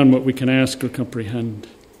power beyond what we can ask or comprehend.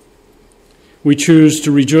 We choose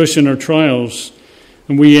to rejoice in our trials,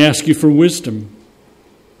 and we ask you for wisdom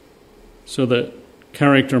so that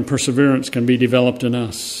character and perseverance can be developed in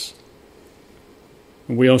us.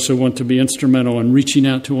 And we also want to be instrumental in reaching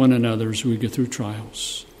out to one another as we go through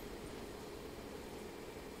trials.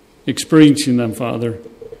 Experiencing them, Father,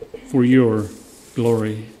 for your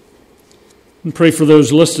glory. And pray for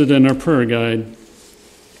those listed in our prayer guide,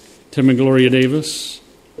 Tim and Gloria Davis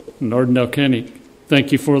and Arden Delcanic.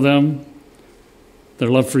 Thank you for them, their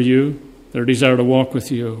love for you, their desire to walk with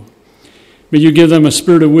you. May you give them a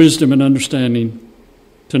spirit of wisdom and understanding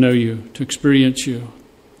to know you, to experience you.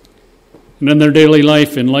 And in their daily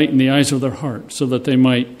life, enlighten the eyes of their heart so that they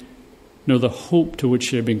might know the hope to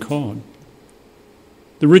which they have been called,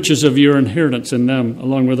 the riches of your inheritance in them,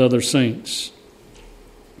 along with other saints,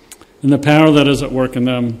 and the power that is at work in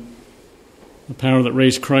them, the power that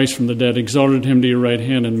raised Christ from the dead, exalted him to your right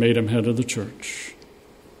hand, and made him head of the church.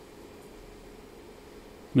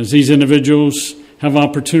 And as these individuals have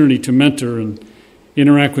opportunity to mentor and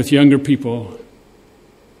interact with younger people,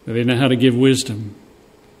 may they know how to give wisdom,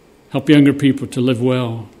 help younger people to live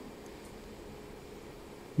well.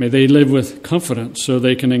 May they live with confidence so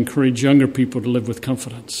they can encourage younger people to live with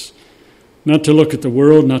confidence. Not to look at the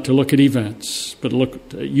world, not to look at events, but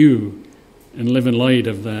look at you and live in light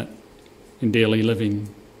of that in daily living.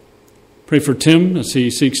 Pray for Tim as he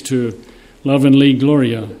seeks to love and lead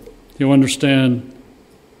Gloria. He'll understand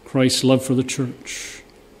Christ's love for the church.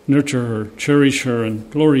 Nurture her, cherish her, and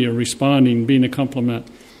Gloria responding, being a compliment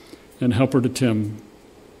and helper to Tim,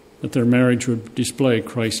 that their marriage would display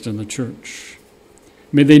Christ in the church.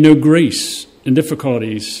 May they know grace in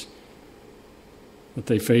difficulties that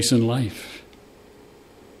they face in life.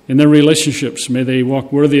 In their relationships, may they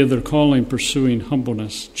walk worthy of their calling, pursuing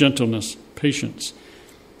humbleness, gentleness, patience,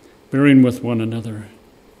 bearing with one another.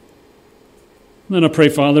 And then I pray,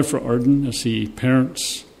 Father, for Arden as he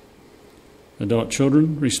parents adult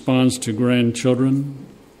children, responds to grandchildren.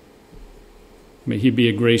 May he be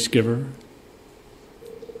a grace giver.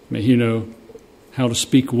 May he know how to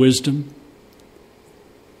speak wisdom,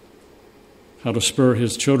 how to spur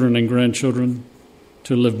his children and grandchildren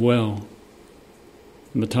to live well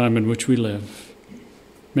in the time in which we live.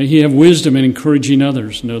 May he have wisdom in encouraging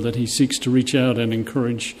others, know that he seeks to reach out and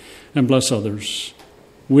encourage and bless others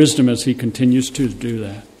wisdom as he continues to do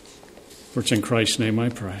that. For it's in Christ's name I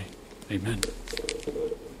pray. Amen.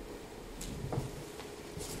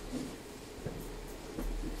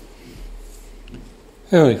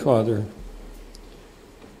 Heavenly Father,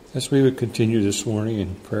 as we would continue this morning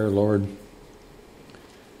in prayer, Lord,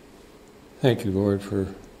 thank you, Lord, for,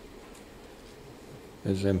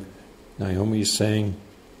 as Naomi is saying,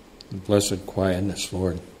 blessed quietness,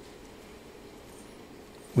 Lord.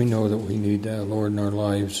 We know that we need that, Lord, in our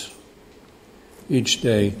lives each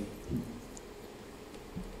day.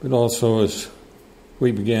 But also as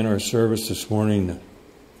we began our service this morning, to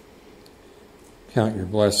count your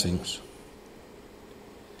blessings.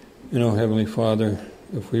 You know, Heavenly Father,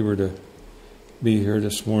 if we were to be here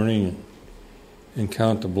this morning and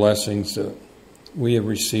count the blessings that we have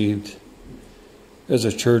received as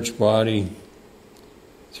a church body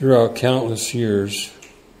throughout countless years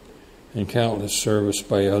and countless service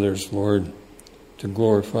by others, Lord, to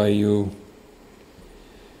glorify you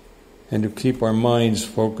and to keep our minds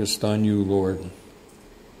focused on you, Lord,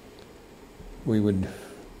 we would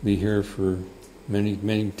be here for many,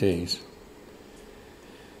 many days.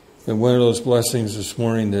 But one of those blessings this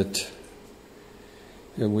morning that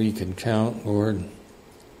we can count, Lord,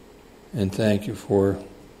 and thank you for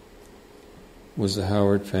was the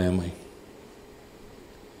Howard family.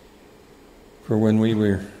 For when we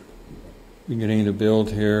were beginning to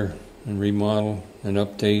build here and remodel and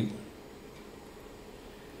update,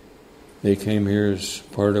 they came here as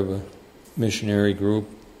part of a missionary group,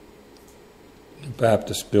 the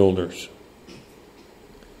Baptist Builders.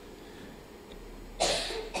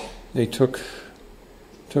 They took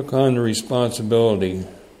on the responsibility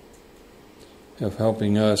of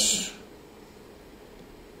helping us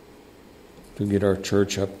to get our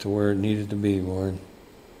church up to where it needed to be, Lord.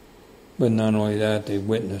 But not only that, they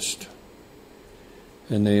witnessed.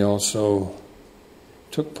 And they also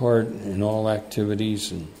took part in all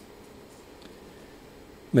activities and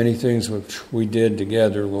many things which we did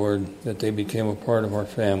together, Lord, that they became a part of our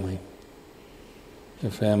family. The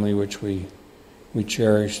family which we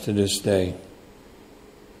cherish to this day.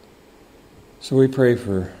 So we pray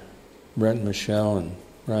for Brent and Michelle and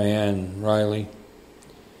Ryan and Riley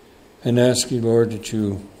and ask you, Lord, that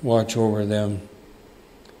you watch over them.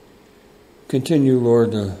 Continue,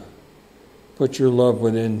 Lord, to put your love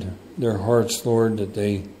within their hearts, Lord, that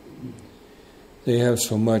they have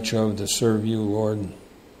so much of to serve you, Lord,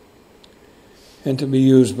 and to be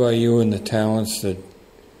used by you in the talents that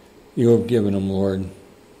you have given them, Lord,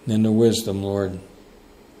 and the wisdom, Lord.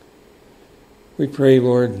 We pray,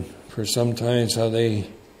 Lord, for sometimes how they,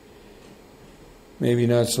 maybe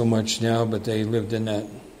not so much now, but they lived in that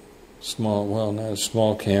not a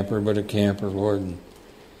small camper, but a camper, Lord,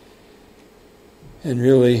 and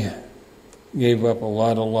really gave up a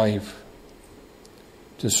lot of life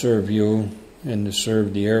to serve you and to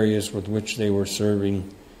serve the areas with which they were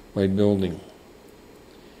serving by building.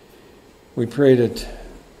 We pray that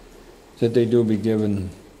they do be given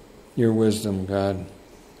your wisdom, God,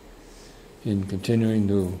 in continuing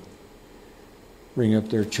to bring up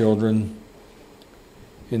their children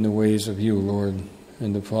in the ways of you, Lord,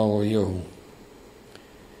 and to follow you.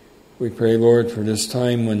 We pray, Lord, for this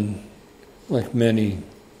time when, like many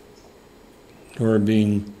who are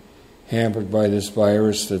being hampered by this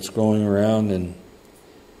virus that's going around, and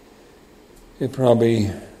it probably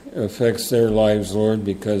affects their lives, Lord,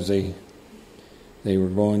 because they were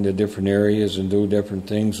going to different areas and do different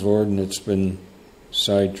things, Lord, and it's been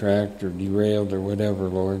sidetracked or derailed or whatever,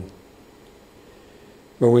 Lord.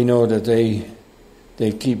 But we know that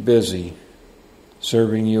they keep busy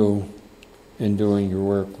serving you and doing your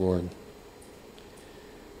work, Lord.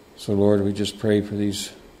 So, Lord, we just pray for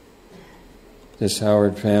this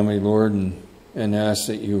Howard family, Lord, and ask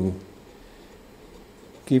that you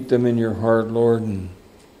keep them in your heart, Lord, and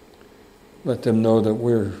let them know that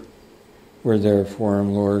we're there for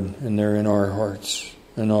them, Lord, and they're in our hearts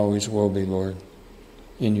and always will be, Lord.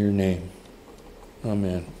 In your name.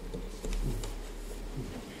 Amen.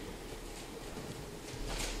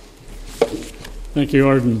 Thank you,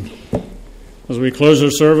 Arden. As we close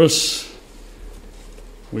our service,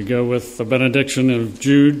 we go with the benediction of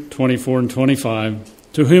Jude 24 and 25.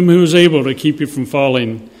 To him who is able to keep you from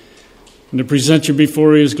falling and to present you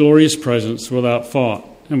before his glorious presence without fault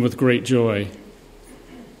and with great joy.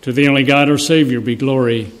 To the only God, our Savior, be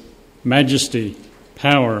glory, majesty,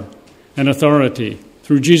 power, and authority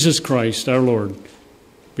through Jesus Christ our Lord,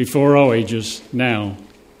 before all ages, now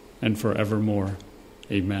and forevermore.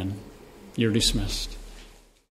 Amen. You're dismissed.